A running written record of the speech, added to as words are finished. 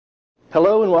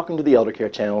Hello and welcome to the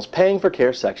Eldercare channel's Paying for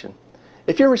Care section.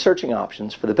 If you're researching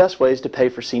options for the best ways to pay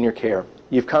for senior care,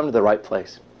 you've come to the right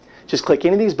place. Just click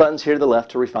any of these buttons here to the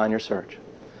left to refine your search.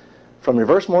 From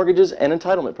reverse mortgages and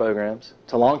entitlement programs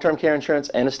to long-term care insurance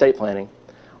and estate planning,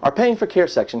 our Paying for Care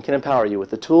section can empower you with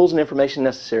the tools and information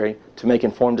necessary to make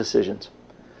informed decisions.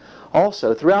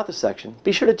 Also, throughout the section,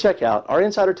 be sure to check out our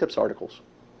Insider Tips articles.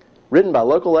 Written by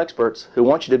local experts who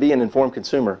want you to be an informed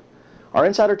consumer, our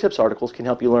Insider Tips articles can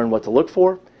help you learn what to look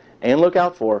for and look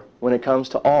out for when it comes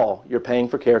to all your paying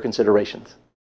for care considerations.